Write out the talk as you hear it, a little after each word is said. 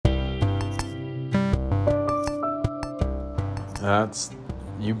That's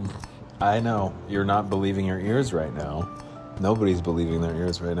you. I know you're not believing your ears right now. Nobody's believing their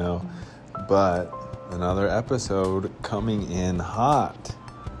ears right now. But another episode coming in hot.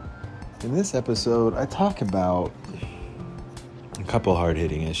 In this episode, I talk about a couple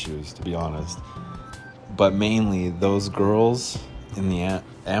hard-hitting issues, to be honest. But mainly those girls in the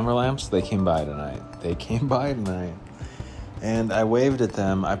Amber Lamps, they came by tonight. And I waved at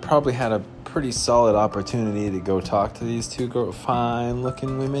them. I probably had a pretty solid opportunity to go talk to these two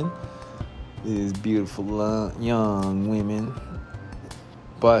fine-looking women. These beautiful young women.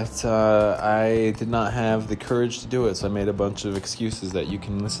 But I did not have the courage to do it, so I made a bunch of excuses that you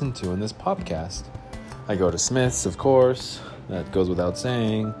can listen to in this podcast. I go to Smith's, of course. That goes without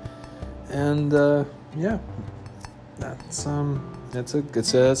saying. And, yeah. It's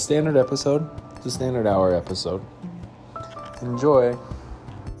a standard episode. It's a standard hour episode. Enjoy.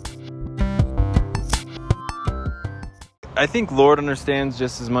 I think Lord understands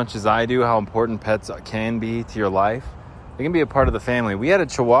just as much as I do how important pets can be to your life. They can be a part of the family. We had a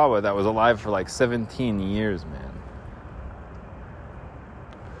Chihuahua that was alive for like 17 years, man.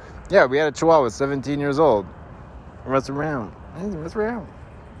 Yeah, we had a Chihuahua 17 years old. Runs around.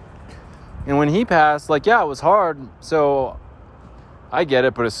 And when he passed, it was hard. So I get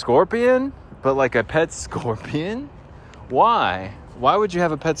it, but a scorpion? But like a pet scorpion? Why? Why would you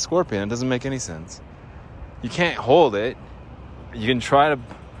have a pet scorpion? It doesn't make any sense. You can't hold it. You can try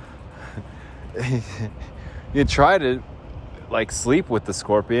to sleep with the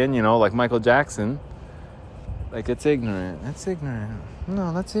scorpion, like Michael Jackson. It's ignorant. That's ignorant.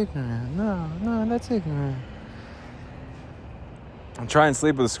 No, that's ignorant. No, that's ignorant. And try and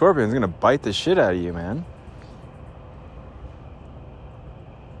sleep with a scorpion. It's going to bite the shit out of you, man.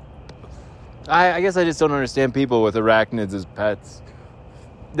 I guess I just don't understand people with arachnids as pets.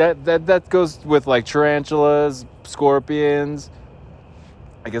 That goes with tarantulas, scorpions,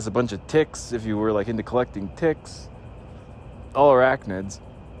 I guess a bunch of ticks if you were into collecting ticks. All arachnids.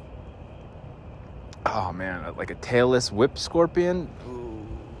 Oh man, like a tailless whip scorpion. Ooh.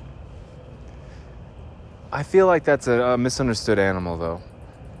 I feel like that's a misunderstood animal though.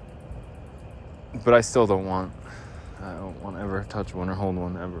 But I still don't want to ever touch one or hold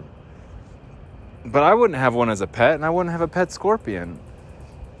one ever. But I wouldn't have one as a pet, and I wouldn't have a pet scorpion.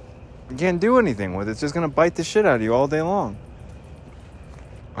 You can't do anything with it. It's just going to bite the shit out of you all day long.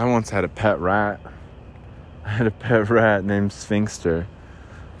 I once had a pet rat. I had a pet rat named Sphinxter.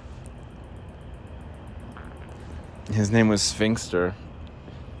 His name was Sphinxter.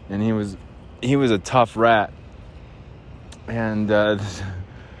 And he was a tough rat. And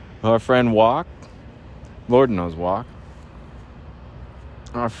our friend Walk, Lord knows Walk.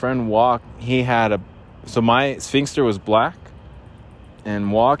 Our friend Walk, my Sphinxter was black.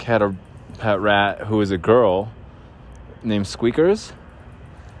 And Walk had a pet rat who was a girl named Squeakers.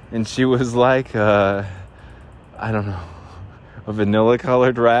 And she was a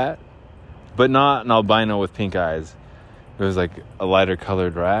vanilla-colored rat. But not an albino with pink eyes. It was a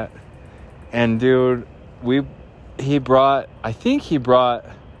lighter-colored rat. And, dude, I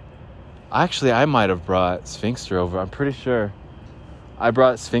might have brought Sphinxter over. I'm pretty sure. I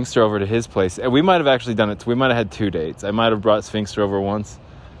brought Sphinxter over to his place. And we might have actually done it. We might have had 2 dates. I might have brought Sphinxter over once.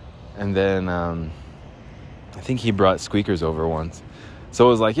 And then I think he brought Squeakers over once. So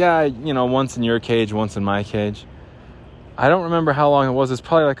it was once in your cage, once in my cage. I don't remember how long it was. It's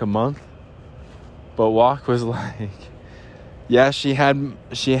probably a month. But Walk was she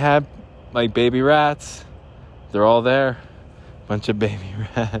had baby rats. They're all there. Bunch of baby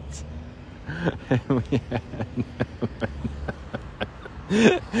rats. And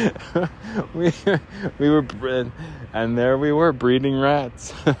we were bred, and there we were breeding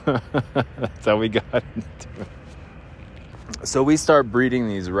rats. That's how we got into it. So we start breeding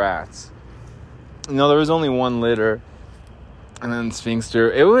these rats. There was only one litter, and then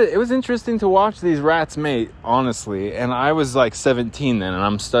Sphinxter. It was interesting to watch these rats mate, honestly. And I was 17 then, and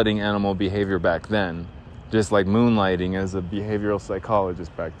I'm studying animal behavior back then, just moonlighting as a behavioral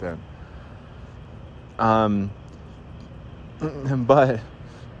psychologist back then. But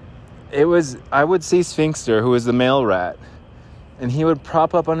I would see Sphinxter, who was the male rat, and he would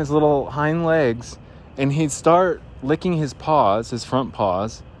prop up on his little hind legs, and he'd start licking his front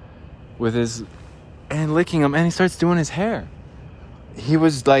paws, and licking them, and he starts doing his hair. He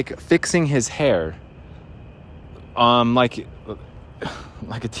was fixing his hair, like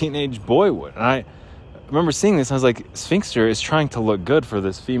a teenage boy would. And I remember seeing this, and I was like, Sphinxter is trying to look good for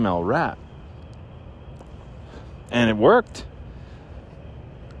this female rat. And it worked.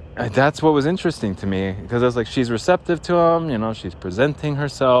 And that's what was interesting to me, because I was she's receptive to him, she's presenting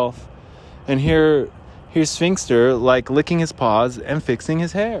herself. And here here's Sphinxter, like, licking his paws and fixing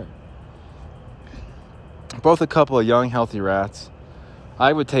his hair. Both a couple of young, healthy rats.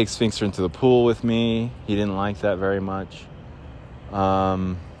 I would take Sphinxter into the pool with me. He didn't like that very much.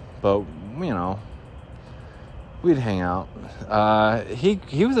 But, we'd hang out.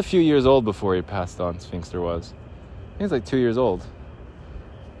 He was a few years old before he passed on, Sphinxter was. He was like 2 years old.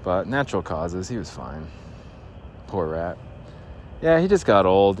 But natural causes, he was fine. Poor rat. Yeah, he just got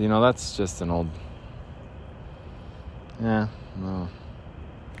old. That's just an old... Yeah, no.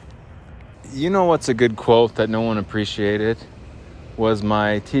 You know what's a good quote that no one appreciated? Was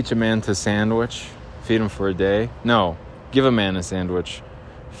my teach a man to sandwich, feed him for a day. No, give a man a sandwich,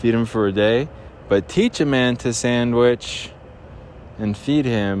 feed him for a day. But teach a man to sandwich and feed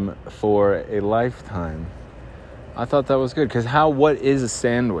him for a lifetime. I thought that was good. Because what is a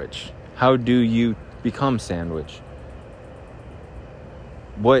sandwich? How do you become sandwich?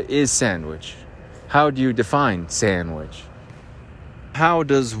 What is sandwich? How do you define sandwich? How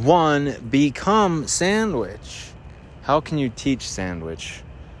does one become sandwich? How can you teach sandwich?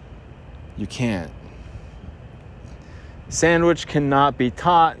 You can't. Sandwich cannot be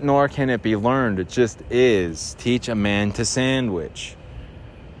taught, nor can it be learned. It just is. Teach a man to sandwich.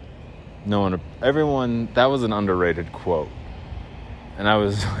 Everyone, that was an underrated quote. And I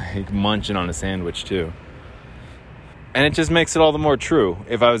was like munching on a sandwich too. And it just makes it all the more true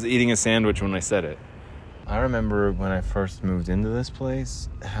if I was eating a sandwich when I said it. I remember when I first moved into this place,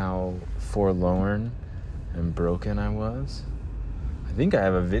 how forlorn and broken I was. I think I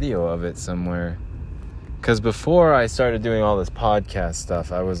have a video of it somewhere. Because before I started doing all this podcast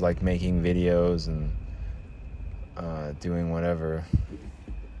stuff, I was like making videos and doing whatever.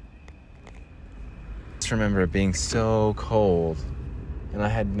 I just remember it being so cold, and I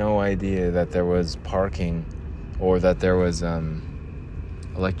had no idea that there was parking or that there was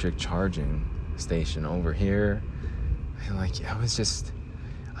electric charging station over here. And I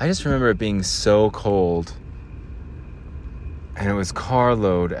just remember it being so cold, and it was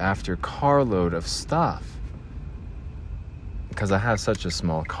carload after carload of stuff. Because I have such a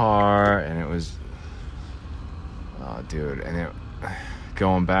small car, and it was, and it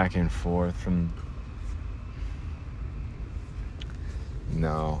going back and forth from,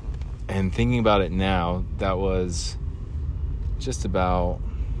 no. And thinking about it now, that was just about,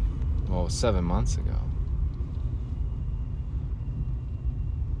 7 months ago.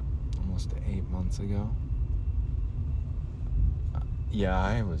 Almost 8 months ago. Yeah,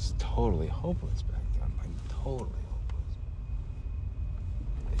 I was totally hopeless back then. Totally hopeless.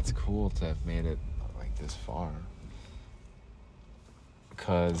 It's cool to have made it like this far.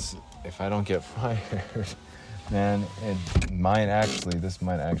 Because if I don't get fired, man, this might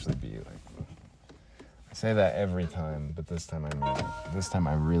actually be like, I say that every time, but this time I mean it. This time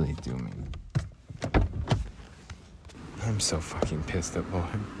I really do mean it. I'm so fucking pissed at boy.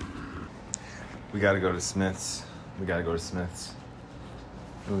 We gotta go to Smith's. We have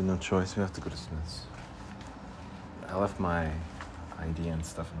no choice. We have to go to Smith's. I left my ID and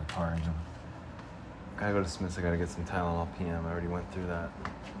stuff in the car. Gotta go to Smith's. I gotta get some Tylenol PM. I already went through that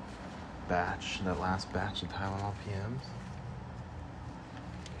last batch of Tylenol PMs.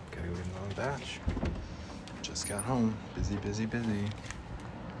 Gotta go get another batch. Just got home. Busy.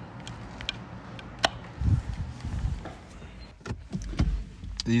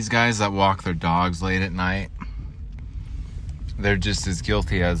 These guys that walk their dogs late at night, they're just as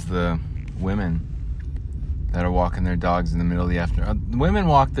guilty as the women that are walking their dogs in the middle of the afternoon. Women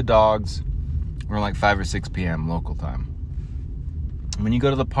walk the dogs around like 5 or 6 p.m. local time. When you go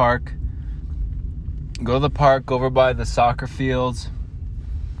to the park, go over by the soccer fields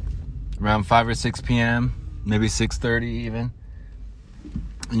around 5 or 6 p.m., maybe 6:30 even.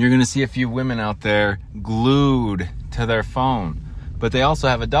 And you're going to see a few women out there glued to their phone. But they also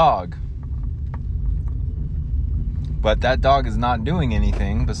have a dog. But that dog is not doing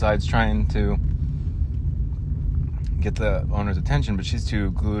anything besides trying to get the owner's attention, but she's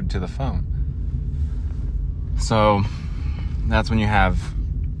too glued to the phone. So that's when you have,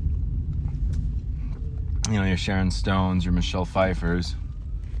 your Sharon Stones, your Michelle Pfeiffers.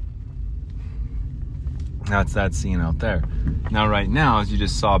 That's that scene out there. Now, right now, as you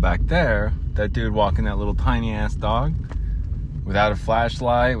just saw back there, that dude walking that little tiny ass dog without a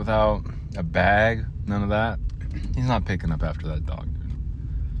flashlight, without a bag, none of that. He's not picking up after that dog,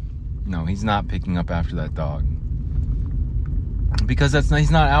 dude. No, he's not picking up after that dog. Because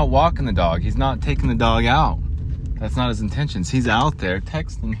he's not out walking the dog. He's not taking the dog out. That's not his intentions. He's out there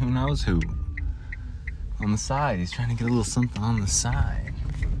texting who knows who. On the side. He's trying to get a little something on the side.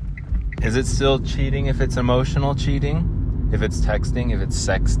 Is it still cheating if it's emotional cheating? If it's texting? If it's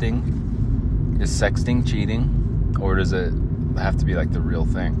sexting? Is sexting cheating? Or does it have to be like the real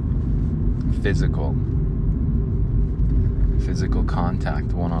thing? Physical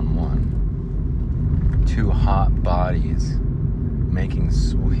contact, one-on-one. Two hot bodies making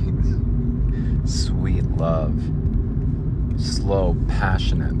sweet love. Slow,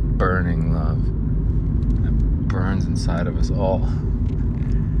 passionate, burning love that burns inside of us all.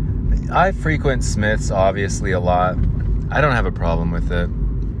 I frequent Smith's obviously a lot. I don't have a problem with it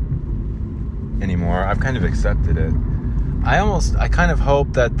anymore. I've kind of accepted it. I kind of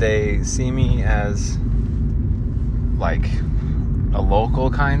hope that they see me as like a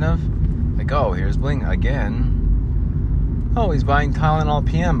local kind of. Like, oh, here's Bling again. Oh, he's buying Tylenol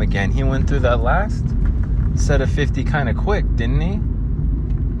PM again. He went through that last set of 50 kind of quick, didn't he?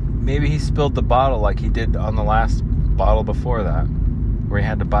 Maybe he spilled the bottle like he did on the last bottle before that, where he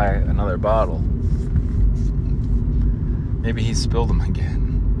had to buy another bottle. Maybe he spilled them again.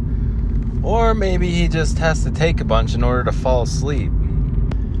 Or maybe he just has to take a bunch in order to fall asleep.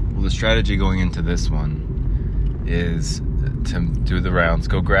 Well, the strategy going into this one is to do the rounds,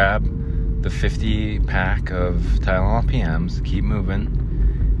 go grab the 50 pack of Tylenol PMs, keep moving,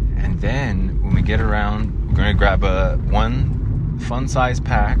 and then when we get around, we're going to grab one fun size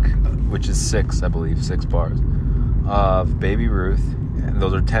pack, which is 6 bars, of Baby Ruth. And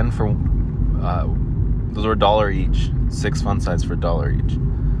those are 10 for, those are $1 each. 6 fun size for $1 each.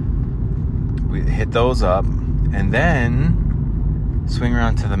 We hit those up, and then swing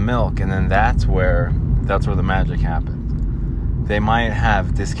around to the milk, and then that's where the magic happens. They might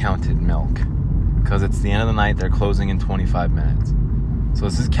have discounted milk because it's the end of the night. They're closing in 25 minutes. So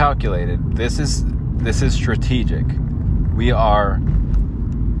this is calculated. This is strategic. We are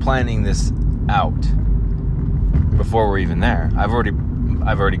planning this out before we're even there. I've already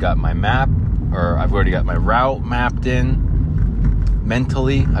got my map, or I've already got my route mapped in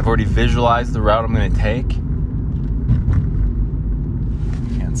mentally. I've already visualized the route I'm going to take.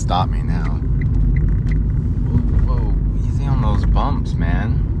 Can't stop me now. Whoa, easy on those bumps,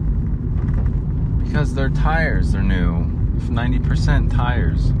 man. Because their tires are new. 90%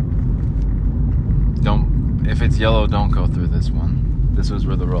 tires. If it's yellow, don't go through this one. This was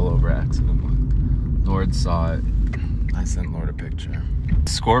where the rollover accident was. Lord saw it. I sent Lord a picture.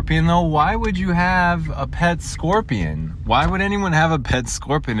 Scorpion, though? Why would you have a pet scorpion? Why would anyone have a pet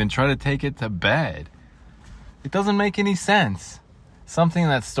scorpion and try to take it to bed? It doesn't make any sense. Something in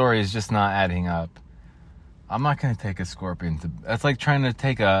that story is just not adding up. I'm not going to take a scorpion to... That's like trying to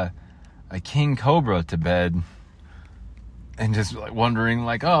take a king cobra to bed and just like wondering,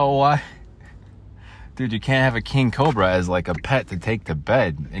 like, oh, why? Dude, you can't have a king cobra as like a pet to take to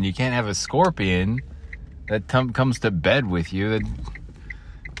bed, and you can't have a scorpion that comes to bed with you.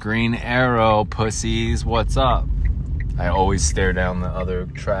 Green Arrow pussies, what's up? I always stare down the other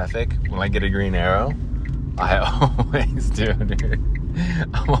traffic when I get a Green Arrow. I always do, dude.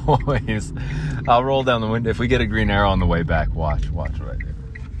 I'll roll down the window. If we get a Green Arrow on the way back, watch what I do.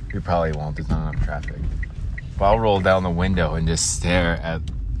 We probably won't, there's not enough traffic. But I'll roll down the window and just stare at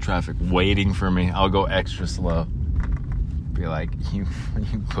traffic waiting for me. I'll go extra slow. Be like, you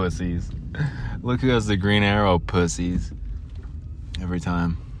pussies. Look who has the Green Arrow, pussies. Every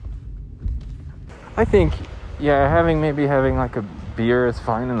time. I think, yeah, maybe having like a beer is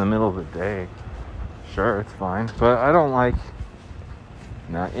fine in the middle of the day. Sure, it's fine. But I don't like...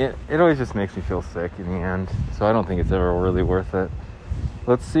 No, it always just makes me feel sick in the end. So I don't think it's ever really worth it.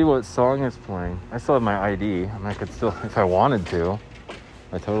 Let's see what song is playing. I still have my ID. I mean, I could still, if I wanted to.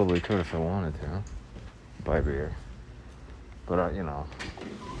 I totally could if I wanted to. Buy beer. But, I'm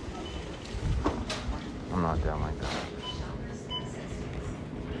not down like that.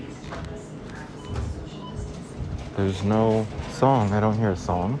 There's no song. I don't hear a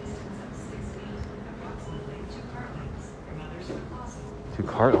song. 2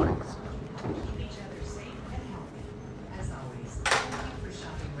 cart lengths.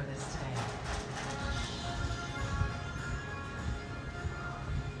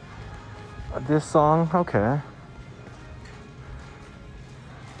 This song, okay.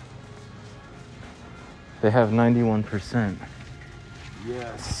 They have 91%.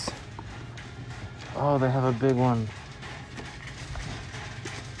 Yes. Oh, they have a big one.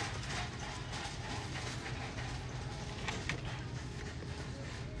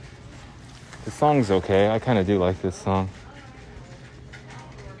 The song's okay. I kind of do like this song.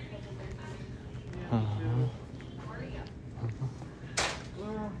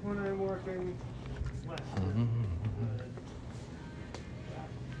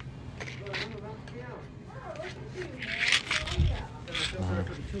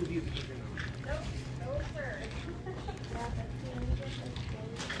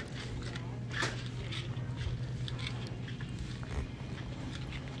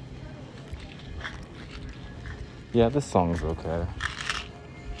 Yeah, this song's okay.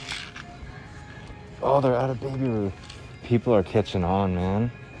 Oh, they're out of Baby Ruth. People are catching on,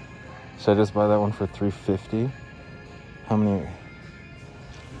 man. Should I just buy that one for $3.50? How many?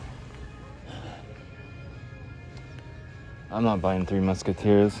 I'm not buying Three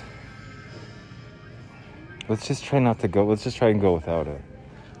Musketeers. Let's just try not to go. Let's just try and go without it.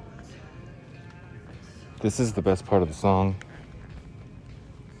 This is the best part of the song.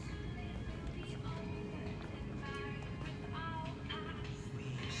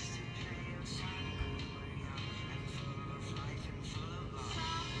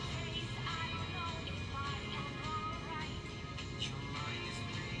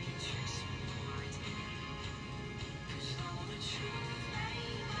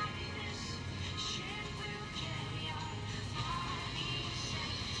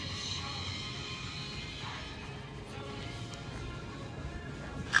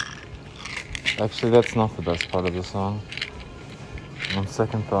 Actually, that's not the best part of the song. On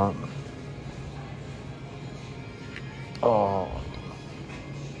second thought. Oh.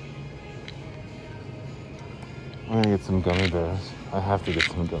 I'm gonna get some gummy bears. I have to get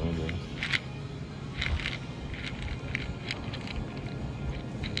some gummy bears.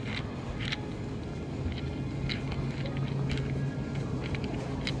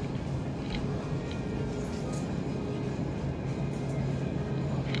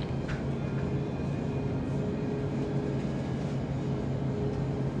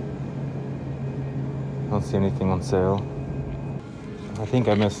 I don't see anything on sale. I think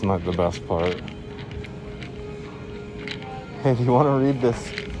I missed the best part. Hey, do you want to read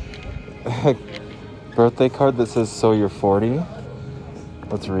this birthday card that says, "So you're 40"?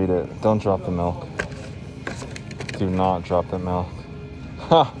 Let's read it. Don't drop the milk. Do not drop the milk.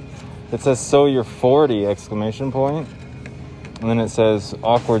 Ha! It says, "So you're 40!" exclamation point. And then it says,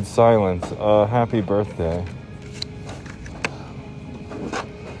 "Awkward silence. Happy birthday."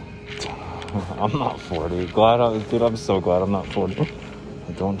 I'm not 40. Dude, I'm so glad I'm not 40.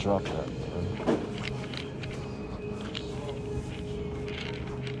 Don't drop that.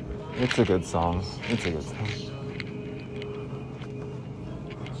 It's a good song. It's a good song.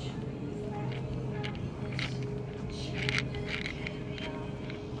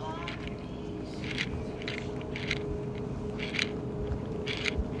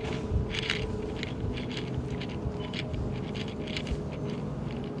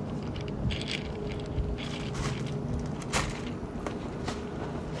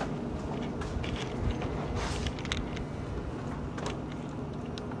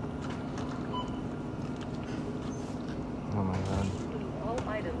 Oh my god. All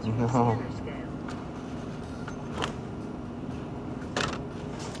items No. from scanner scale.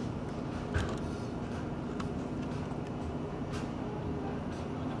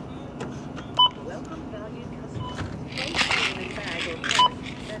 Welcome, valued customers. Place item in bag or cart.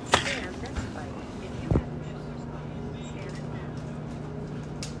 Then scan next item. If you haven't shown response, scan it now.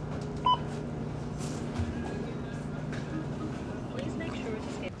 Please make sure to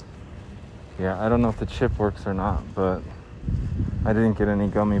scan. Yeah, I don't know if the chip works or not, but I didn't get any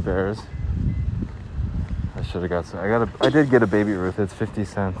gummy bears. I should have got some. I did get a Baby Ruth. It's 50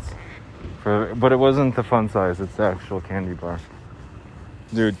 cents. But it wasn't the fun size. It's the actual candy bar.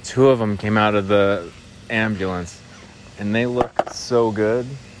 Dude, 2 of them came out of the ambulance, and they look so good.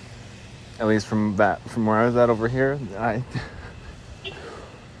 At least from where I was at over here.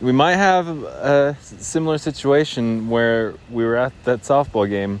 We might have a similar situation where we were at that softball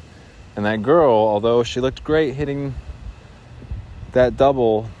game, and that girl, although she looked great hitting that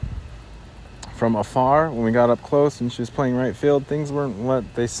double from afar, when we got up close and she was playing right field, things weren't what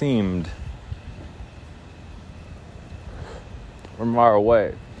they seemed from far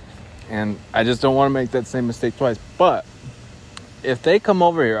away. And I just don't want to make that same mistake twice. But if they come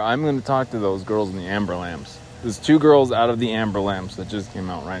over here, I'm going to talk to those girls in the Amber Lamps. There's 2 girls out of the Amber Lamps that just came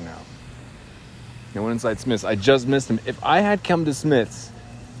out right now. They went inside Smith's. I just missed them. If I had come to Smith's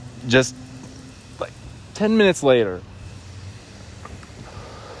just like 10 minutes later,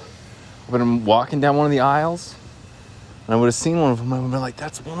 I would have been walking down one of the aisles, and I would have seen one of them. I would have been like,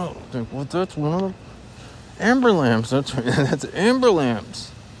 that's one of the Amber Lamps. That's Amber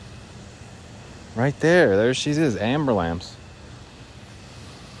Lamps. Right there. There she is, Amber Lamps.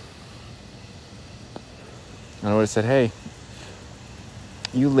 And I would have said, hey,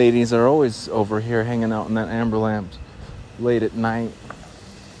 you ladies are always over here hanging out in that Amber Lamps late at night.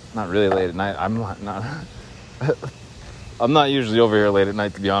 Not really late at night. I'm not I'm not usually over here late at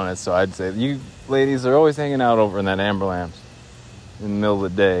night, to be honest. So I'd say you ladies are always hanging out over in that Amber Lamps in the middle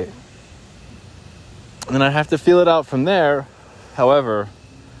of the day. And I'd have to feel it out from there. However,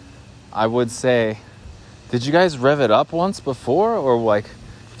 I would say Did you guys rev it up once before? Or like,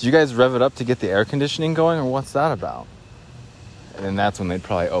 did you guys rev it up to get the air conditioning going? Or what's that about? And then that's when they'd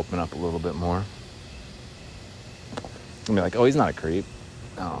probably open up a little bit more. And be like, oh, he's not a creep.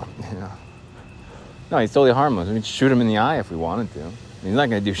 Oh, yeah. No, he's totally harmless. We could shoot him in the eye if we wanted to. He's not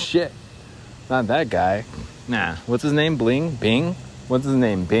going to do shit. Not that guy. Nah. What's his name? Bling? Bing? What's his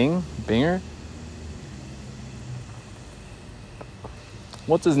name? Bing? Binger?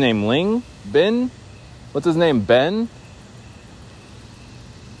 What's his name? Ling? Ben? What's his name? Ben?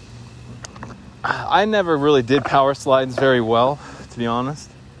 I never really did power slides very well, to be honest.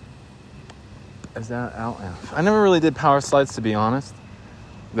 Is that out? I never really did power slides, to be honest,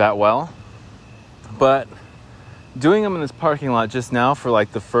 that well. But doing them in this parking lot just now for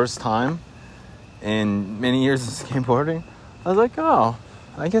like the first time in many years of skateboarding, I was like, oh,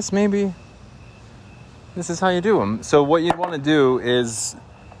 I guess maybe this is how you do them. So what you'd want to do is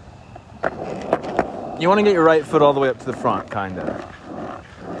you want to get your right foot all the way up to the front, kind of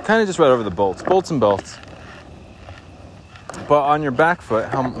just right over the bolts and belts. But on your back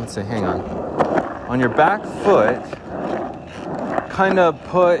foot, let's say, hang on your back foot, kind of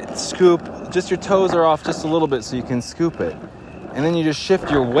scoop. Just your toes are off just a little bit so you can scoop it. And then you just shift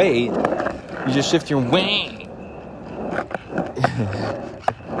your weight. You just shift your weight.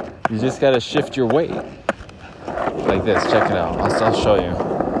 You just got to shift your weight. Like this. Check it out. I'll show you.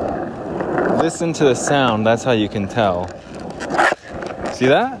 Listen to the sound. That's how you can tell. See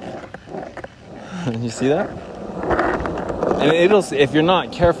that? You see that? And if you're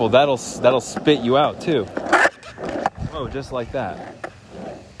not careful, that'll spit you out too. Oh, just like that.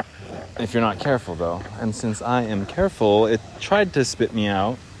 If you're not careful, though. And since I am careful, it tried to spit me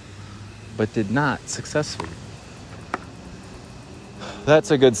out, but did not successfully.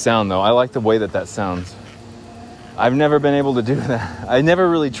 That's a good sound, though. I like the way that sounds. I've never been able to do that. I never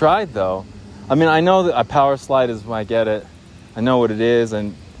really tried, though. I mean, I know that a power slide is, I get it. I know what it is,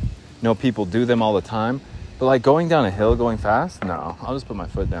 and know people do them all the time. But like going down a hill going fast? No, I'll just put my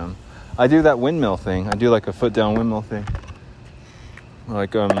foot down. I do that windmill thing. I do like a foot down windmill thing.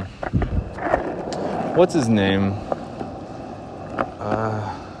 Like, what's his name?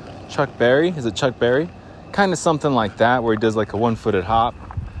 Chuck Berry? Is it Chuck Berry? Kind of something like that, where he does like a one-footed hop,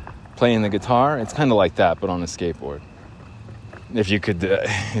 playing the guitar. It's kind of like that, but on a skateboard. If you could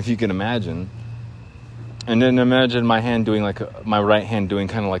imagine. And then imagine my hand doing my right hand doing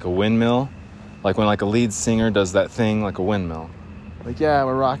kind of like a windmill, like when like a lead singer does that thing, like a windmill. Like, yeah,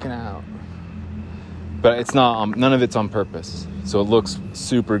 we're rocking out. But it's not, none of it's on purpose. So it looks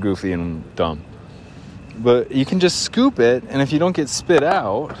super goofy and dumb. But you can just scoop it, and if you don't get spit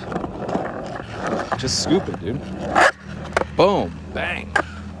out, just scoop it, dude. Boom, bang.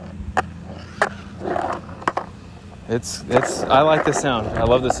 I like the sound. I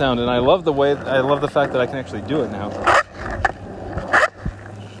love the sound, and I love the fact that I can actually do it now.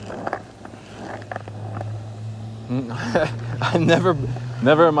 I never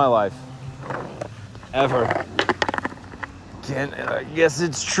in my life. Ever. I guess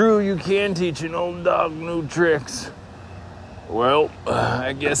it's true you can teach an old dog new tricks. Well,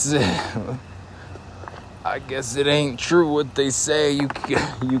 I guess it ain't true what they say. You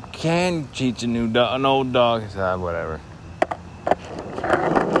can teach an old dog. Whatever.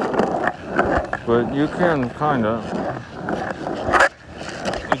 But you can kinda.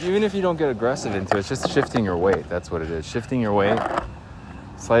 Even if you don't get aggressive into it, it's just shifting your weight. That's what it is. Shifting your weight,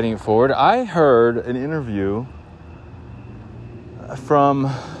 sliding it forward. I heard an interview from,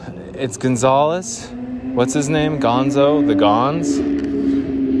 it's Gonzalez. What's his name? Gonzo? The Gons?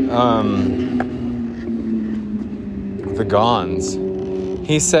 The Gons.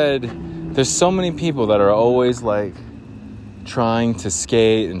 He said there's so many people that are always like trying to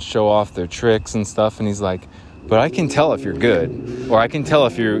skate and show off their tricks and stuff, and he's like, but I can tell if you're good, or I can tell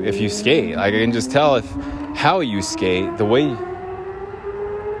if you skate. I can just tell how you skate, the way.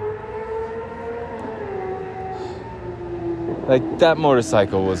 Like that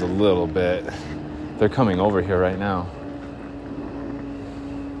motorcycle was a little bit. They're coming over here right now.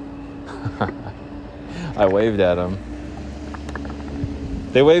 I waved at them.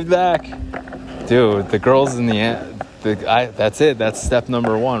 They waved back. Dude, the girls in the end. That's it. That's step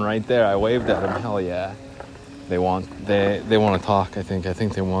number 1 right there. I waved at them. Hell yeah. They want to talk, I think. I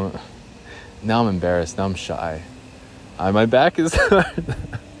think they want to. Now I'm embarrassed. Now I'm shy. My back is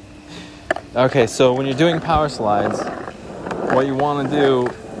Okay, so when you're doing power slides, what you want to do...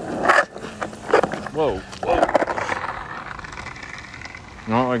 Whoa.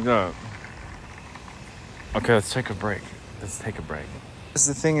 Not like that. Okay, let's take a break. The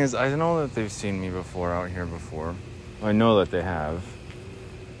thing is, I know that they've seen me before out here before. I know that they have.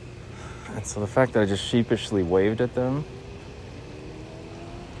 And so the fact that I just sheepishly waved at them,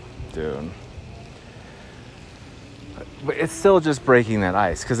 dude. But it's still just breaking that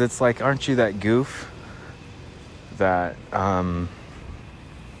ice, because it's like, aren't you that goof that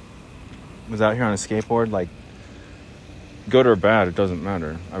was out here on a skateboard? Like, good or bad, it doesn't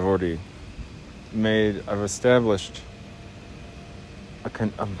matter. I've established a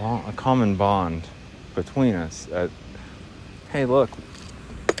common bond between us. Hey, look,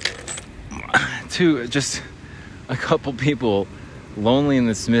 just a couple people lonely in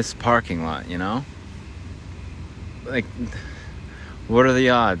the Smith's parking lot, you know? Like, what are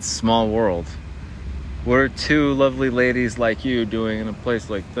the odds? Small world. What are two lovely ladies like you doing in a place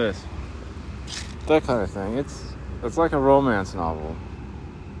like this? That kind of thing. It's like a romance novel.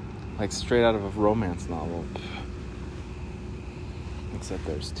 Like straight out of a romance novel. Except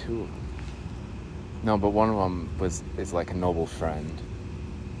there's two of them. No, but one of them is like a noble friend.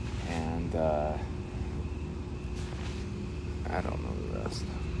 And I don't know the rest.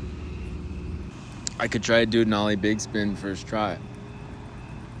 I could try to do an ollie big spin first try.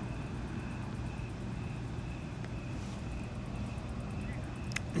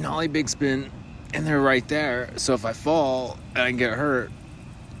 An ollie big spin, and they're right there. So if I fall and I get hurt,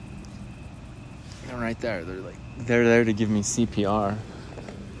 they're right there. They're there to give me CPR,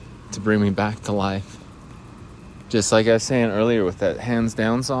 to bring me back to life. Just like I was saying earlier with that Hands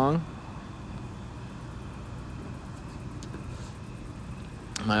Down song.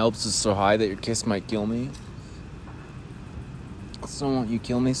 My hopes is so high that your kiss might kill me. So won't you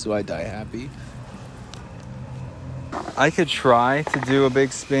kill me so I die happy? I could try to do a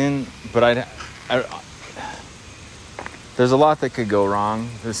big spin, but there's a lot that could go wrong.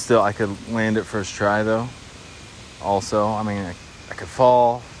 I could land it first try though. Also, I mean, I could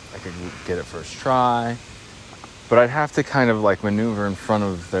fall, I could get it first try, but I'd have to kind of like maneuver in front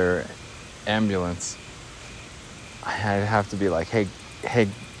of their ambulance. I'd have to be like, hey,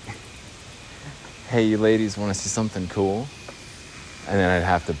 you ladies want to see something cool? And then I'd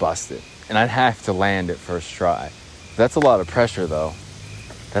have to bust it. And I'd have to land it first try. That's a lot of pressure, though.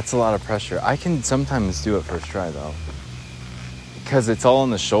 That's a lot of pressure. I can sometimes do it first try, though. Because it's all in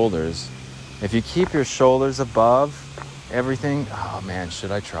the shoulders. If you keep your shoulders above everything... Oh, man,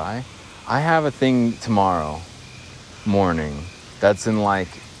 should I try? I have a thing tomorrow morning that's in like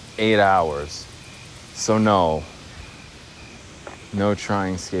 8 hours. So no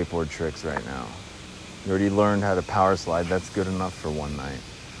trying skateboard tricks right now. You already learned how to power slide. That's good enough for one night.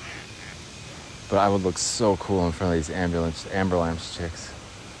 But I would look so cool in front of these ambulance chicks.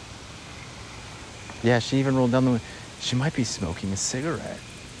 Yeah, she even rolled down the window. She might be smoking a cigarette.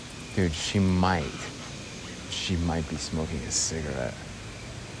 Dude, she might be smoking a cigarette.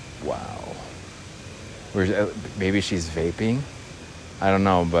 Wow. Maybe she's vaping. I don't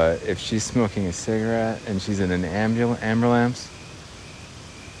know, but if she's smoking a cigarette and she's in an ambulance,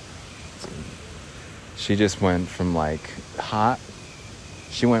 she just went from like hot.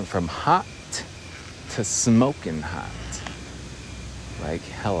 She went from hot to smoking hot. Like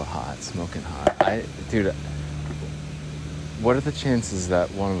hella hot, smoking hot. Dude, what are the chances that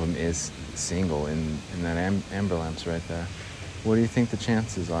one of them is single in that ambulance right there? What do you think the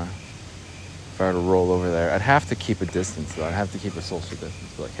chances are? If I were to roll over there, I'd have to keep a distance though. I'd have to keep a social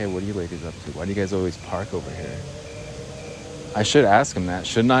distance. Like, hey, what are you ladies up to? Why do you guys always park over here? I should ask him that,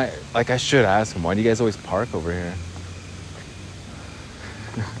 shouldn't I? Like, I should ask him, why do you guys always park over here?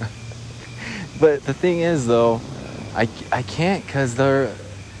 But the thing is, though, I can't, because the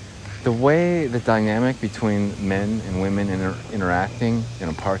way the dynamic between men and women interacting in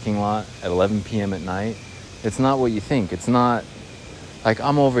a parking lot at 11 p.m. at night, it's not what you think. It's not like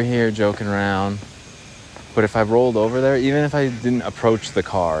I'm over here joking around, but if I rolled over there, even if I didn't approach the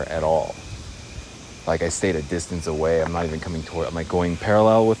car at all, like I stayed a distance away, I'm not even coming toward, I'm like going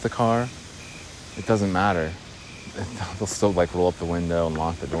parallel with the car, it doesn't matter. They'll still like roll up the window and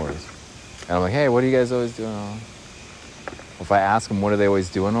lock the doors. And I'm like, hey, what are you guys always doing? If I ask them, what are they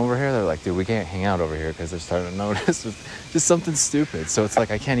always doing over here? They're like, dude, we can't hang out over here because they're starting to notice just something stupid. So it's like,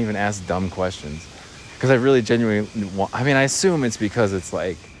 I can't even ask dumb questions because I really genuinely want, I mean, I assume it's because it's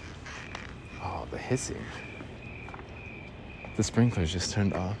like, oh, the hissing. The sprinklers just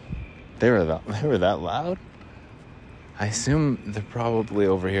turned off. They were that loud? I assume they're probably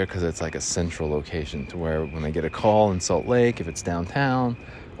over here because it's like a central location to where when they get a call in Salt Lake, if it's downtown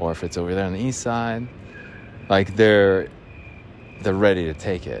or if it's over there on the east side, like they're ready to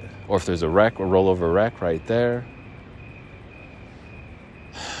take it. Or if there's a wreck or rollover wreck right there.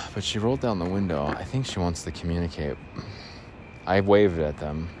 But she rolled down the window. I think she wants to communicate. I waved at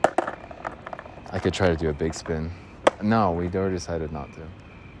them. I could try to do a big spin. No, we already decided not to.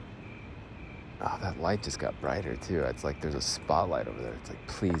 Oh, that light just got brighter too. It's like there's a spotlight over there. It's like,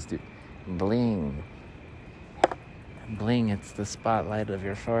 please do. Bling. Bling, it's the spotlight of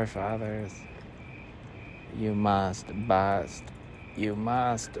your forefathers. You must bust. You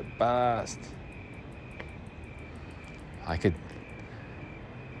must bust. I'm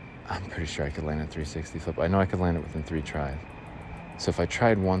pretty sure I could land a 360 flip. I know I could land it within 3 tries. So if I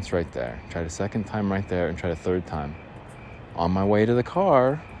tried once right there, tried a second time right there, and tried a third time, on my way to the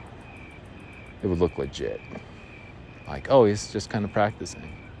car, it would look legit. Like, oh, he's just kind of practicing.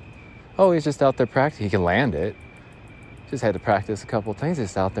 Oh, he's just out there practicing. He can land it. Just had to practice a couple things.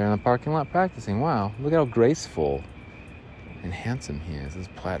 Just out there in the parking lot practicing. Wow, look at how graceful and handsome he is. His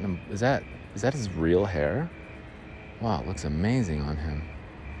platinum, is that his real hair? Wow, it looks amazing on him.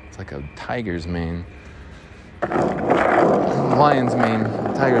 It's like a tiger's mane. Lion's mane.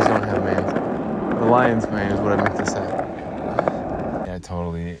 Tigers don't have manes. The lion's mane is what I meant to say. Yeah, I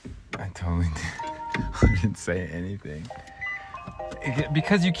totally I didn't say anything.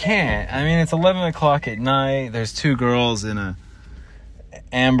 Because you can't. I mean, it's 11 o'clock at night. There's 2 girls in a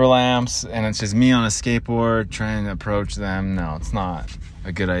amber lamps, and it's just me on a skateboard trying to approach them. No, it's not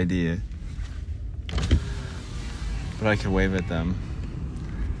a good idea. But I could wave at them.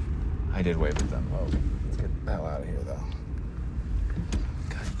 I did wave at them. Oh, let's get the hell out of here, though.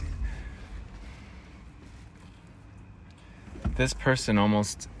 This person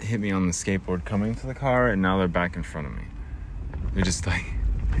almost hit me on the skateboard coming to the car, and now they're back in front of me. They're just like,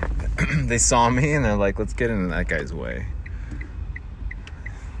 they saw me, and they're like, let's get into that guy's way.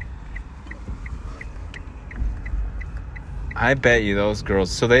 I bet you those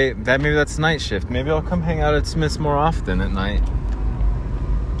girls, so maybe that's night shift. Maybe I'll come hang out at Smith's more often at night.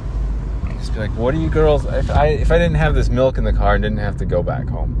 Just be like, what are you girls, if I didn't have this milk in the car and didn't have to go back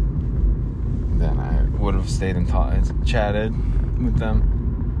home, then I would have stayed and chatted with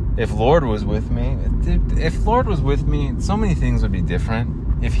them. If Lord was with me, so many things would be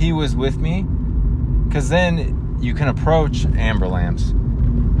different. If he was with me, because then you can approach amber lamps.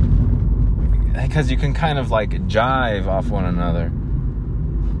 Because you can kind of like jive off one another.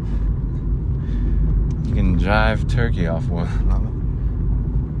 You can jive turkey off one another.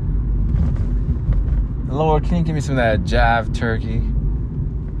 Lord, can you give me some of that jive turkey?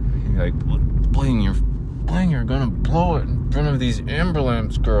 You're like, bling, you're gonna blow it in front of these amber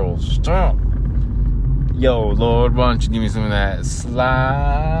lamps girls. Stop. Yo, Lord, why don't you give me some of that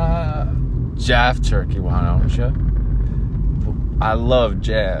jive turkey, why don't you? I love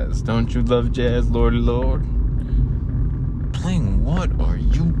jazz. Don't you love jazz, Lordy Lord? Bling, what are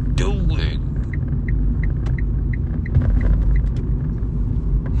you doing?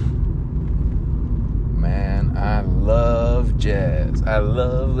 Man, I love jazz. I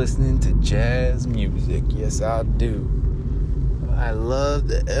love listening to jazz music. Yes, I do. I love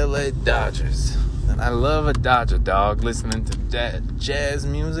the LA Dodgers. And I love a Dodger dog listening to jazz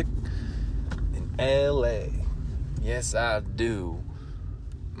music in LA. Yes, I do.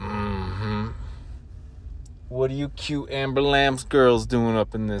 What are you cute amber lamps girls doing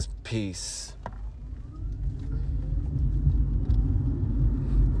up in this piece?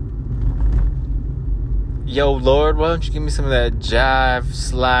 Yo, Lord, why don't you give me some of that jive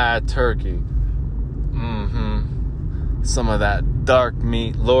slide turkey? Some of that dark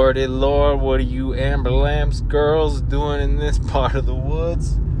meat. Lordy Lord, what are you amber lamps girls doing in this part of the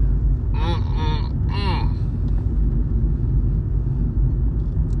woods?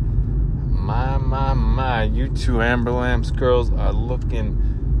 My, you 2 amber lamps girls are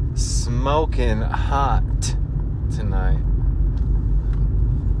looking smoking hot tonight.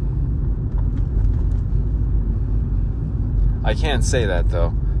 I can't say that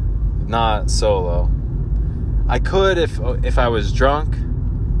though. Not solo. I could if I was drunk,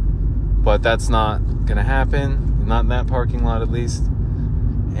 but that's not gonna happen. Not in that parking lot, at least.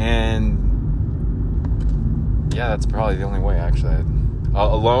 And yeah, that's probably the only way. Actually,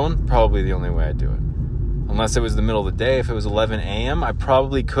 alone, probably the only way I'd do it. Unless it was the middle of the day. If it was 11 a.m., I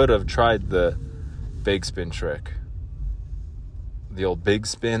probably could have tried the big spin trick. The old big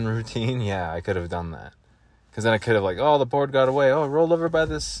spin routine. Yeah, I could have done that. Because then I could have the board got away. Oh, rolled over by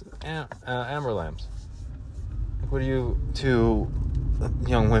this amber lamps. What are you 2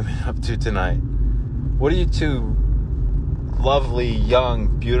 young women up to tonight? What are you 2 lovely, young,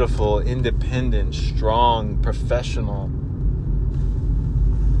 beautiful, independent, strong, professional,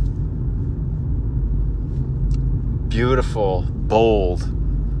 beautiful, bold,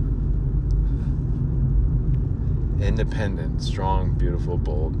 independent, strong, beautiful,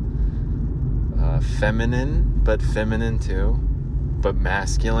 bold, feminine, but feminine too, but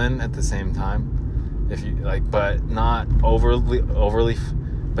masculine at the same time. If you but not overly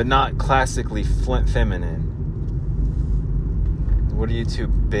but not classically feminine. What are you two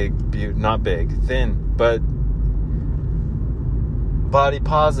not big, thin, but body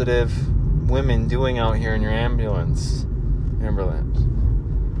positive women doing out here in your ambulance?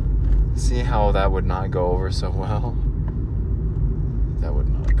 See how that would not go over so well? That would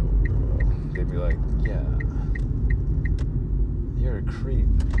not go over well. They'd be like, yeah, you're a creep.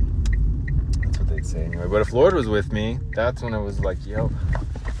 That's what they'd say anyway. But if Lord was with me, that's when it was like, yo,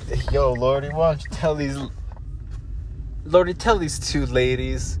 Lordy, why don't you tell these two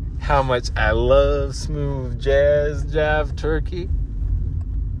ladies how much I love smooth jazz jive turkey.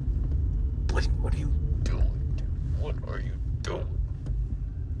 What are you doing, dude? What are you doing?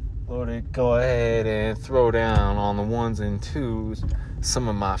 Lordy, go ahead and throw down on the ones and twos some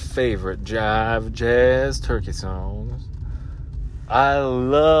of my favorite jive jazz turkey songs. I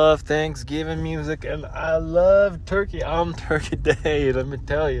love Thanksgiving music and I love turkey on Turkey Day, let me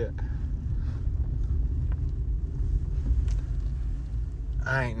tell you.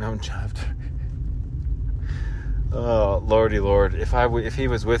 I ain't no jive turkey. Oh, Lordy Lord. If he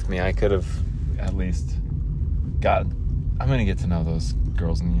was with me, I could have at least I'm going to get to know those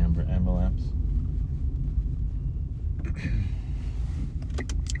girls in the ambulance.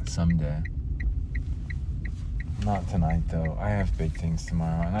 Someday. Not tonight, though. I have big things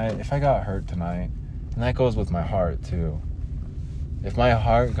tomorrow. And if I got hurt tonight, and that goes with my heart, too. If my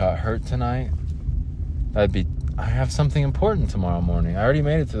heart got hurt tonight, I have something important tomorrow morning. I already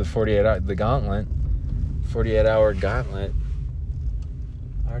made it to the 48-hour gauntlet.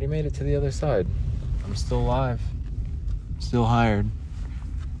 I already made it to the other side. I'm still alive. Still hired.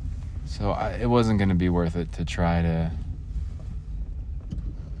 So it wasn't going to be worth it to try to...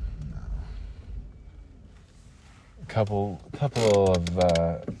 couple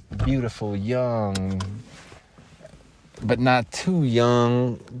of beautiful young, but not too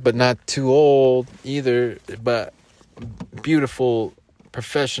young, but not too old either, but beautiful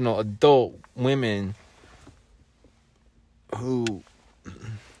professional adult women who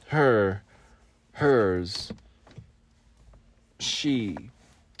hers,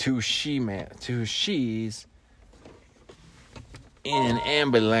 two she's in an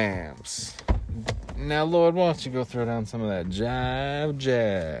ambulance. Now, Lord, why don't you go throw down some of that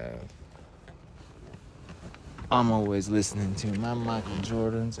jive? I'm always listening to my Michael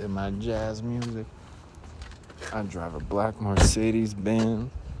Jordans and my jazz music. I drive a black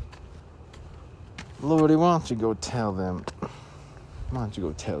Mercedes-Benz. Lordy, why don't you go tell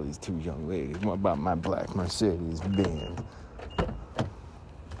these two young ladies what about my black Mercedes-Benz?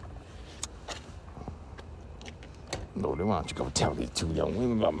 Lordy, why don't you go tell these two young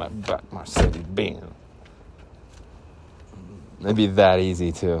women about my black Mercedes-Benz? It'd be that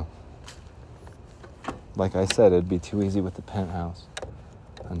easy, too. Like I said, it'd be too easy with the penthouse.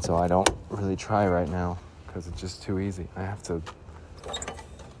 And so I don't really try right now, because it's just too easy. I have to...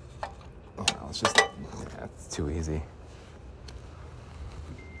 it's too easy.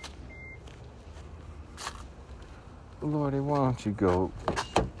 Lordy, why don't you go...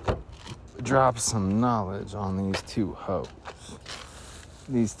 drop some knowledge on these two hoes.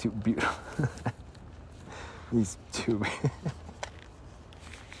 These two beautiful... these two...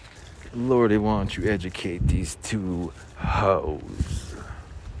 Lordy, why don't you educate these two hoes?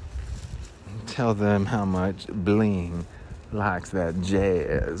 Tell them how much Bling likes that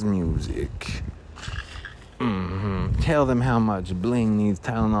jazz music. Tell them how much Bling needs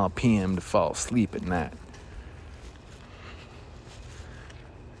Tylenol PM to fall asleep at night.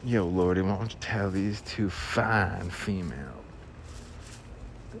 Yo, Lordy, why don't you tell these two fine females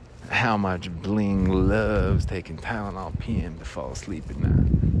how much Bling loves taking Tylenol PM to fall asleep at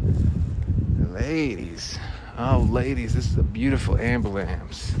night. Ladies, this is a beautiful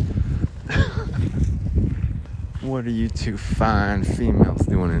ambulance. What are you two fine females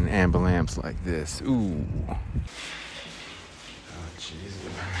doing in an ambulance like this? Ooh. Oh, Jesus.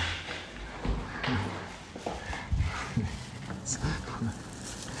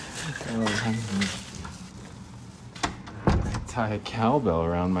 Tie a cowbell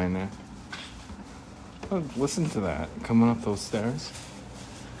around my neck. Oh, listen to that. Coming up those stairs.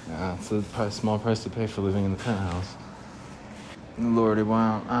 Yeah, it's a small price to pay for living in the penthouse. Lordy,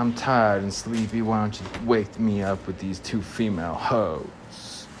 I'm tired and sleepy. Why don't you wake me up with these two female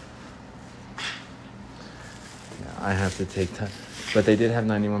hoes? Yeah, I have to take time. But they did have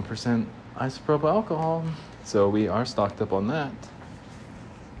 91% isopropyl alcohol, so we are stocked up on that.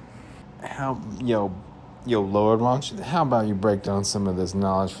 Yo, Lord, how about you break down some of this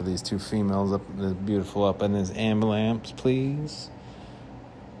knowledge for these two females beautiful up in this ambulance, please?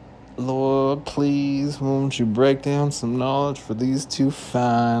 Lord. Lord, please, won't you break down some knowledge for these two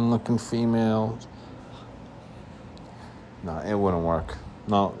fine-looking females? No, it wouldn't work.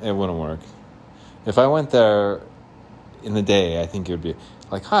 No, it wouldn't work. If I went there in the day, I think it would be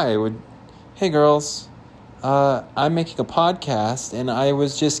like, hey girls, I'm making a podcast, and I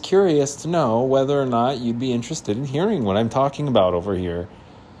was just curious to know whether or not you'd be interested in hearing what I'm talking about over here.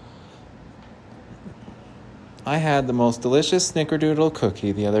 I had the most delicious snickerdoodle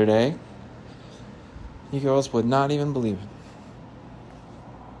cookie the other day. You girls would not even believe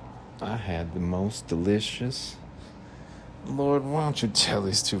it. I had the most delicious... Lord, why don't you tell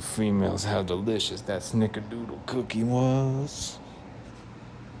these two females how delicious that snickerdoodle cookie was?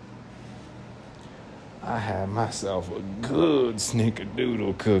 I had myself a good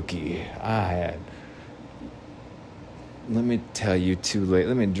snickerdoodle cookie. Let me tell you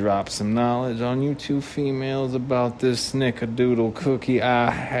let me drop some knowledge on you two females about this snickerdoodle cookie I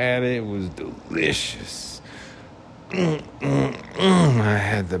had. It was delicious. I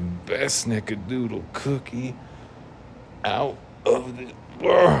had the best snickerdoodle cookie out of the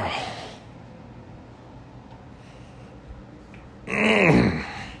world.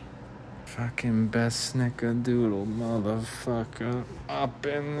 Fucking best snickerdoodle motherfucker up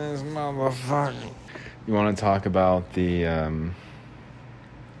in this motherfucker. You want to talk about the,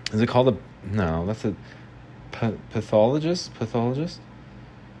 is it called no, that's a pathologist?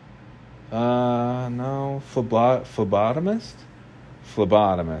 No, phlebotomist?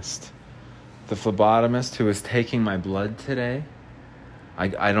 The phlebotomist who was taking my blood today.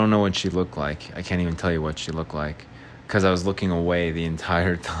 I don't know what she looked like. I can't even tell you what she looked like because I was looking away the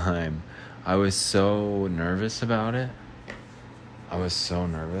entire time. I was so nervous about it.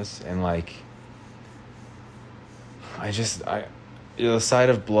 And like, the sight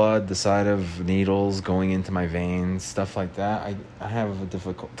of blood, the sight of needles going into my veins, stuff like that, I have a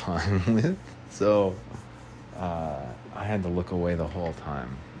difficult time with. So I had to look away the whole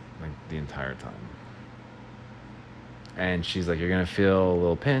time, like the entire time. And she's like, you're going to feel a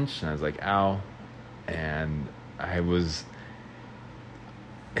little pinch. And I was like, ow. And I was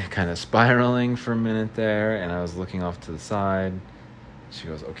kind of spiraling for a minute there. And I was looking off to the side. She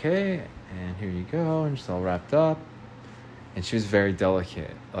goes, okay. And here you go. And she's all wrapped up. And she was very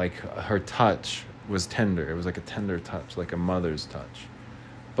delicate. Like, her touch was tender. It was like a tender touch, like a mother's touch.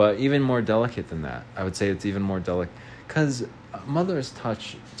 But even more delicate than that. I would say it's even more delicate. Because a mother's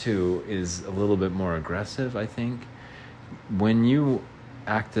touch, too, is a little bit more aggressive, I think. When you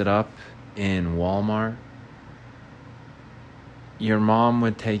acted up in Walmart, your mom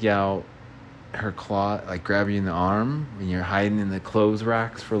would take out her claw, like grab you in the arm when you're hiding in the clothes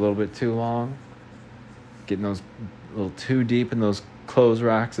racks for a little bit too long. Getting those a little too deep in those clothes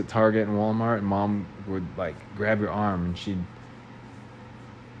racks at Target and Walmart, and mom would like grab your arm and she'd,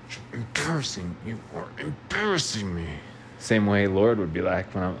 you are embarrassing me. Same way Lord would be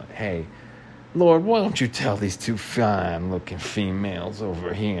like when I'm like, hey, Lord, why don't you tell these two fine-looking females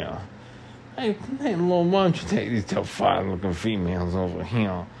over here? Hey, Lord, why don't you take these two fine-looking females over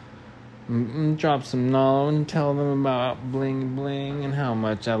here? Drop some knowledge and tell them about bling bling and how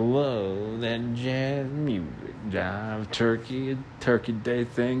much I love that jazz music. Jive, turkey day,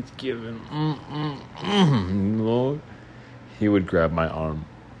 Thanksgiving. Lord. He would grab my arm.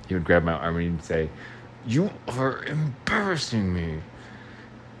 And he'd say, you are embarrassing me.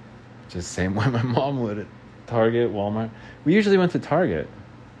 Just same way my mom would at Target, Walmart. We usually went to Target.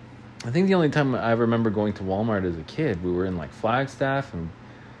 I think the only time I remember going to Walmart as a kid, we were in like Flagstaff and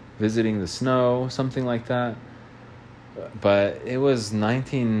visiting the snow, something like that. But it was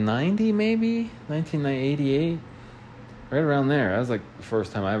 1990 maybe? 1988? Right around there. That was like the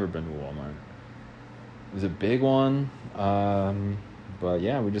first time I ever been to Walmart. It was a big one. But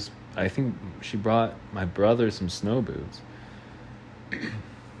yeah, I think she brought my brother some snow boots.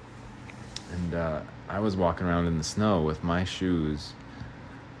 And I was walking around in the snow with my shoes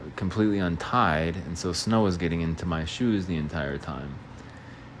completely untied, and so snow was getting into my shoes the entire time.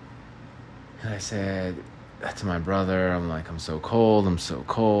 And I said to my brother, I'm like, I'm so cold. And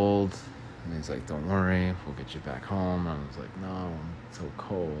he's like, don't worry, we'll get you back home. And I was like, no, I'm so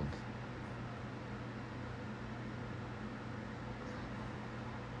cold.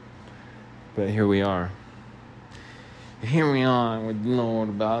 But here we are. Here we are with Lord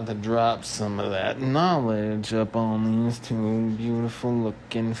about to drop some of that knowledge up on these two beautiful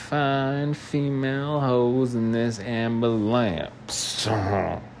looking fine female hoes in this amber lamps.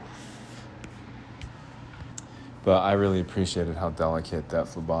 But I really appreciated how delicate that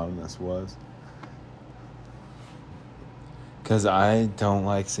phlebotomist was. Because I don't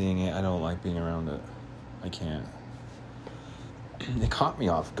like seeing it. I don't like being around it. I can't. it caught me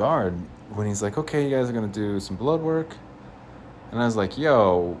off guard when he's like, okay, you guys are going to do some blood work. And I was like,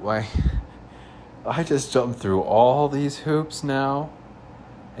 yo, I just jumped through all these hoops now.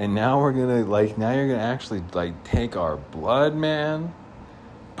 And now we're going to, now you're going to actually, take our blood, man.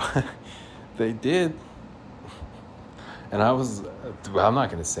 But they did. And I'm not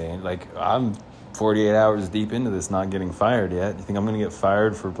going to say it. I'm 48 hours deep into this, not getting fired yet. You think I'm going to get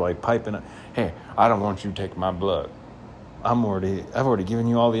fired for, piping up? Hey, I don't want you to take my blood. I've already given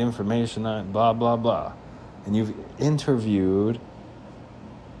you all the information, blah, blah, blah. And you've interviewed,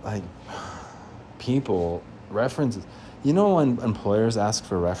 people, references. You know when employers ask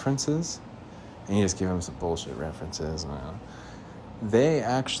for references? And you just give them some bullshit references. They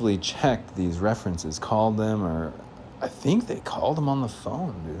actually checked these references, called them, or I think they called them on the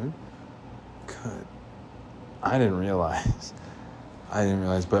phone, dude. Good. I didn't realize,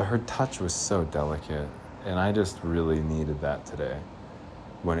 but her touch was so delicate. And I just really needed that today.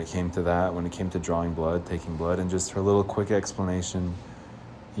 When it came to drawing blood, taking blood, and just her little quick explanation,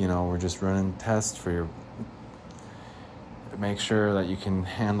 we're just running tests for make sure that you can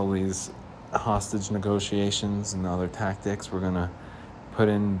handle these hostage negotiations and other tactics. We're going to put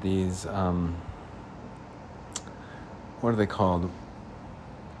in these, what are they called?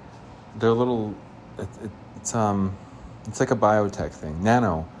 They're little, it's like a biotech thing.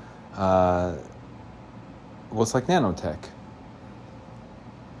 It's like nanotech.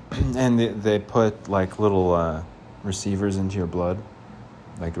 And they put little receivers into your blood,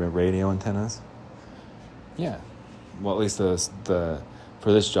 like radio antennas. Yeah. Well, at least the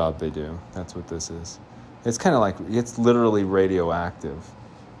for this job they do. That's what this is. It's kind of it's literally radioactive.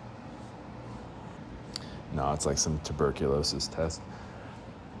 No, it's like some tuberculosis test.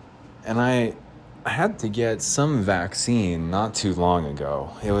 And I had to get some vaccine not too long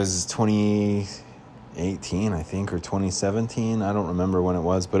ago. It was 2018, I think, or 2017. I don't remember when it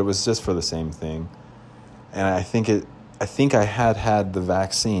was, but it was just for the same thing. And I think I had the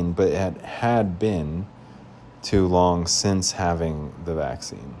vaccine, but it had been too long since having the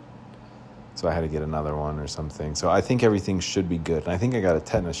vaccine. So I had to get another one or something. So I think everything should be good. And I think I got a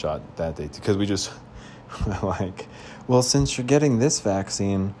tetanus shot that day because we just well, since you're getting this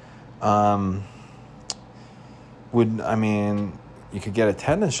vaccine, you could get a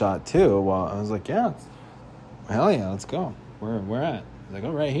tetanus shot too. Well, I was like, yeah, hell yeah, let's go. Where at? He's like,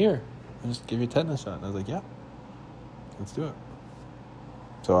 oh, right here. I'll just give you a tetanus shot. And I was like, yeah, let's do it.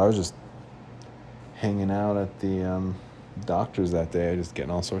 So I was just hanging out at the doctor's that day, just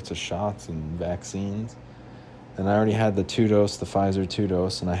getting all sorts of shots and vaccines. And I already had the Pfizer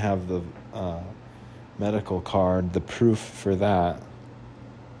 2-dose, and I have the medical card, the proof for that.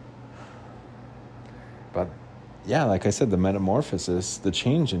 But yeah, like I said, the metamorphosis, the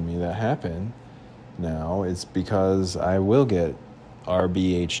change in me that happened now is because I will get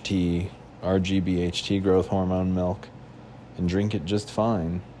RGBHT growth hormone milk and drink it just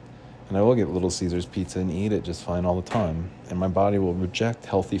fine. And I will get Little Caesars pizza and eat it just fine all the time. And my body will reject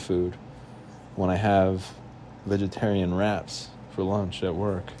healthy food when I have vegetarian wraps for lunch at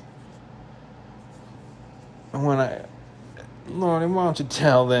work. And Lordy, why don't you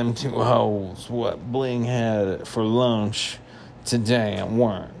tell them two hoes what Bling had for lunch today at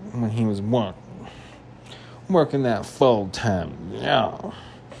work when he was working that full-time job,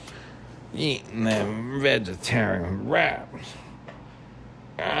 eating them vegetarian wraps.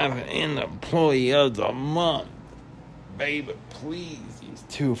 I'm an employee of the month. Baby, please, these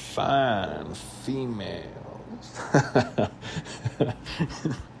two fine females.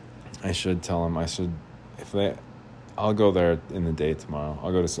 I should tell them. I'll go there in the day tomorrow.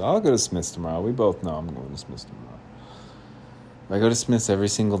 I'll go to Smith's tomorrow. We both know I'm going to Smith's tomorrow. I go to Smith's every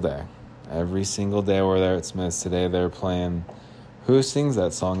single day. Every single day we're there at Smith's. Today they're playing. Who sings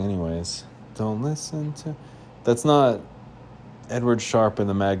that song anyways? Don't listen to. That's not Edward Sharpe and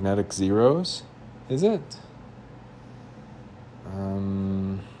the Magnetic Zeros, is it?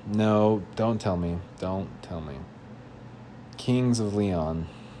 No, don't tell me. Don't tell me. Kings of Leon.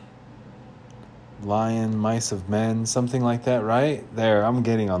 Lion, Mice of Men, something like that, right? There, I'm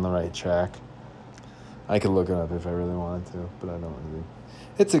getting on the right track. I could look it up if I really wanted to, but I don't really.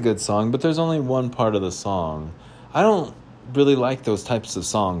 It's a good song, but there's only one part of the song. I don't really like those types of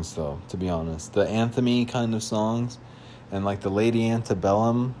songs, though, to be honest. The anthem-y kind of songs, and like the Lady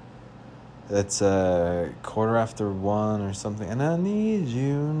Antebellum, it's a 1:15 or something. And I need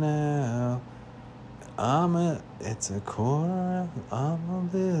you now. It's a quarter. I'm a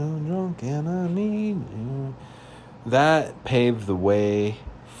little drunk and I need you. That paved the way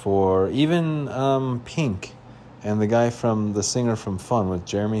for even Pink and the singer from Fun with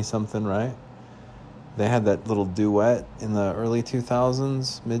Jeremy something, right? They had that little duet in the early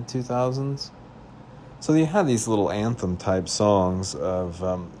 2000s, mid 2000s. So you had these little anthem type songs of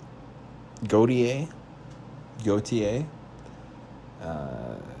Gautier.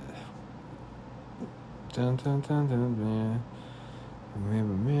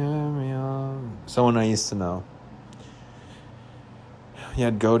 Someone I used to know. You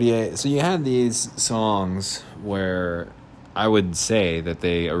had Gautier. So you had these songs where I would say that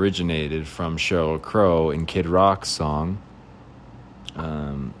they originated from Sheryl Crow and Kid Rock's song.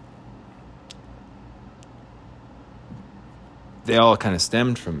 They all kind of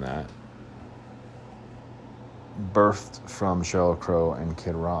stemmed from that. Birthed from Sheryl Crow and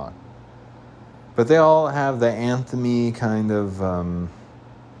Kid Rock. But they all have the anthem-y kind of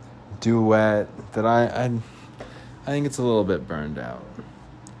duet that I think it's a little bit burned out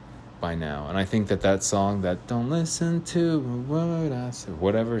by now. And I think that song, that don't listen to what I say,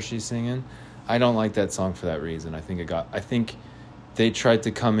 whatever she's singing, I don't like that song for that reason. I think they tried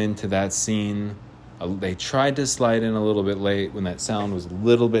to come into that scene. They tried to slide in a little bit late when that sound was a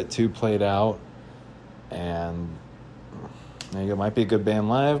little bit too played out. And there you go. Might be a good band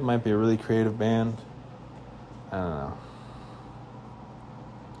live. Might be a really creative band. I don't know.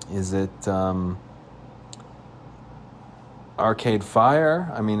 Is it Arcade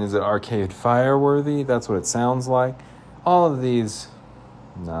Fire? I mean, is it Arcade Fire worthy? That's what it sounds like. All of these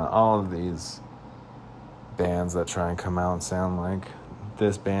bands that try and come out and sound like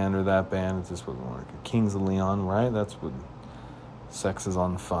this band or that band, it just wouldn't work. Kings of Leon, right? That's what Sex is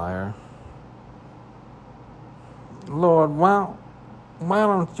on Fire. Lord, why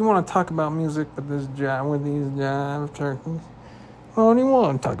don't you want to talk about music with these jive turkeys? Oh, do you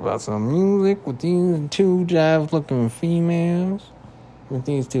want to talk about some music with these two jive-looking females? With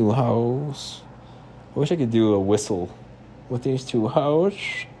these two hoes? I wish I could do a whistle with these two hoes.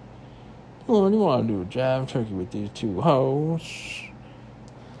 Oh, do you want to do a jive turkey with these two hoes?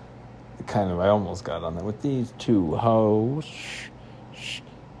 I almost got on that. With these two hoes.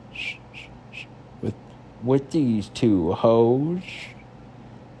 With these two hoes.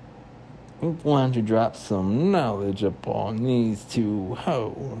 Why don't you drop some knowledge upon these two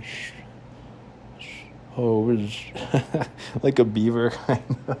hoes? Hoes. Like a beaver, kind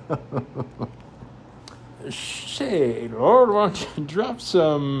of. Say, Lord, why don't you drop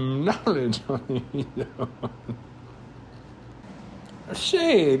some knowledge on these hoes?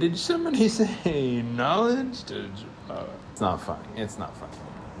 Say, did somebody say knowledge? It's not funny. It's not funny.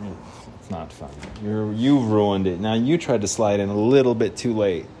 It's not funny. You've ruined it. Now you tried to slide in a little bit too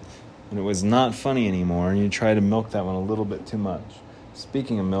late. And it was not funny anymore, and you tried to milk that one a little bit too much.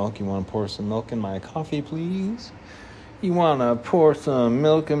 Speaking of milk, you want to pour some milk in my coffee, please? You want to pour some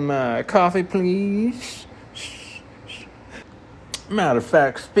milk in my coffee, please? Matter of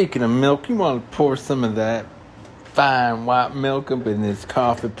fact, speaking of milk, you want to pour some of that fine white milk up in this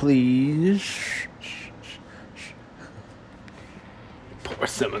coffee, please? Pour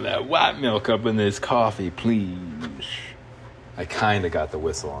some of that white milk up in this coffee, please. I kind of got the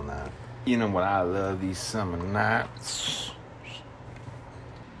whistle on that. You know what I love these summer nights?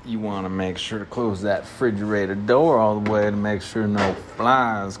 You want to make sure to close that refrigerator door all the way to make sure no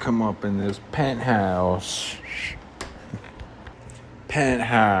flies come up in this penthouse.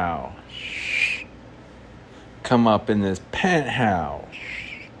 Penthouse. Come up in this penthouse.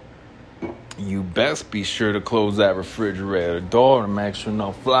 You best be sure to close that refrigerator door to make sure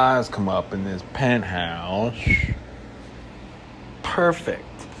no flies come up in this penthouse. Perfect.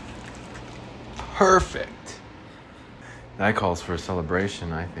 That calls for a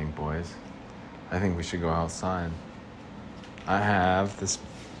celebration, I think, boys. I think we should go outside. I have this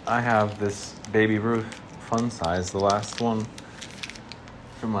Baby Ruth fun size, the last one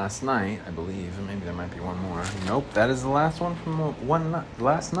from last night, I believe. Maybe there might be one more. Nope, that is the last one from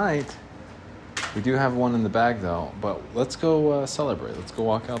last night. We do have one in the bag, though. But let's go celebrate. Let's go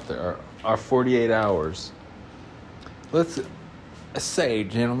walk out there. Our 48 hours. Let's say,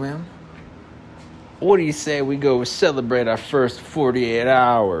 gentlemen, what do you say we go celebrate our first 48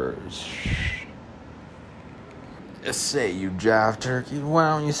 hours? Say, you jive turkey, why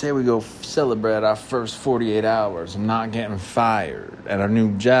don't you say we go celebrate our first 48 hours of not getting fired at our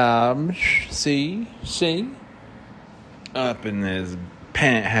new job? See? Up in this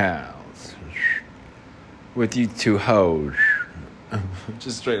penthouse with you two hoes.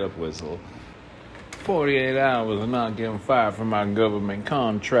 Just straight up whistle. 48 hours of not getting fired from my government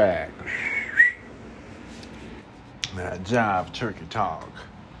contract. That jive turkey talk.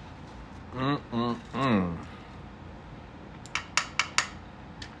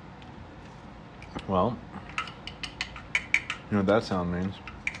 Well, you know what that sound means.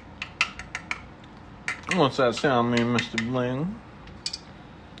 What's that sound mean, Mr. Bling?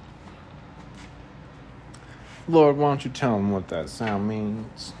 Lord, why don't you tell him what that sound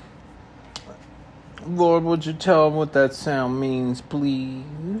means? Lord, would you tell him what that sound means, please?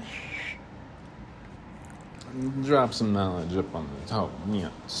 Drop some knowledge up on the top.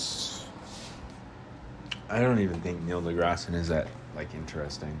 Yes. I don't even think Neil deGrasse is that,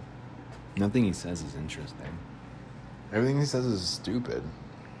 interesting. Nothing he says is interesting. Everything he says is stupid.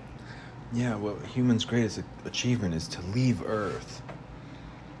 Yeah, well, humans' greatest achievement is to leave Earth.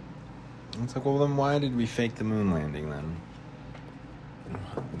 It's like, well, then why did we fake the moon landing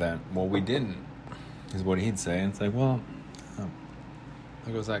then? Well, we didn't, is what he'd say. And it's like, well,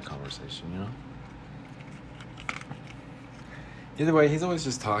 there goes that conversation, you know? Either way, he's always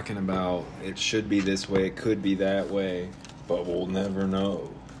just talking about it should be this way, it could be that way, but we'll never know.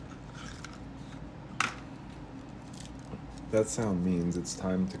 That sound means it's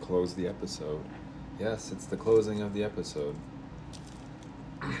time to close the episode. Yes, it's the closing of the episode.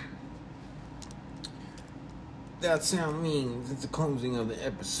 That sound means it's the closing of the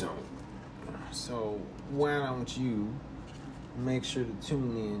episode. So why don't you make sure to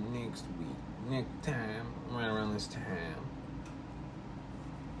tune in next week, next time, right around this time.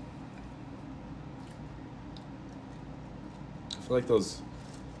 I feel like those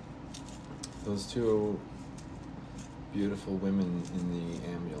two beautiful women in the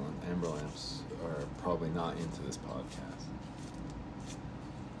Amber Lamps are probably not into this podcast.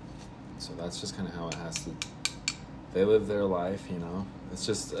 So that's just kind of how it has to. They live their life, you know. It's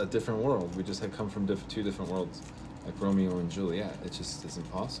just a different world. We just had come from two different worlds, like Romeo and Juliet. It just is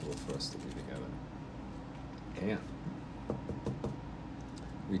impossible for us to be together. Can't.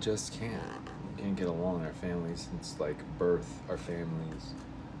 We just can't. We can't get along. Our families, since birth, our families.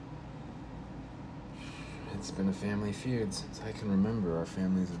 It's been a family feud since I can remember. Our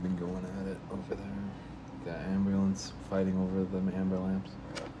families have been going at it over there. The ambulance fighting over the Amber Lamps.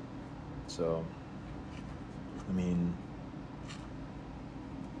 So, I mean,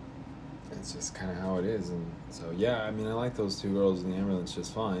 it's just kind of how it is. And so, yeah, I mean, I like those two girls in the ambulance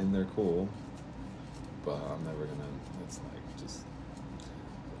just fine. They're cool. But I'm never gonna, it's just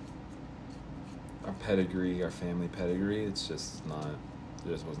our pedigree, our family pedigree, it's just not, it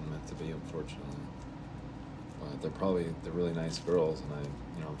just wasn't meant to be, unfortunately. But they're really nice girls, and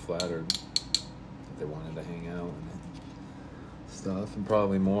I'm flattered that they wanted to hang out and stuff, and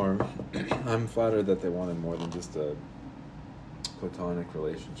probably more. I'm flattered that they wanted more than just a platonic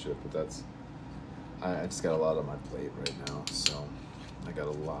relationship, but I just got a lot on my plate right now, so I got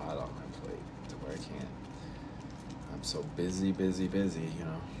a lot on my plate to where I can't. I'm so busy, you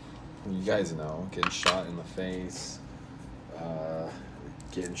know. You guys know, getting shot in the face,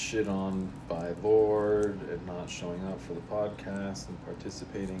 getting shit on by Lord, and not showing up for the podcast and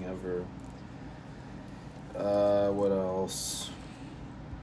participating ever. What else?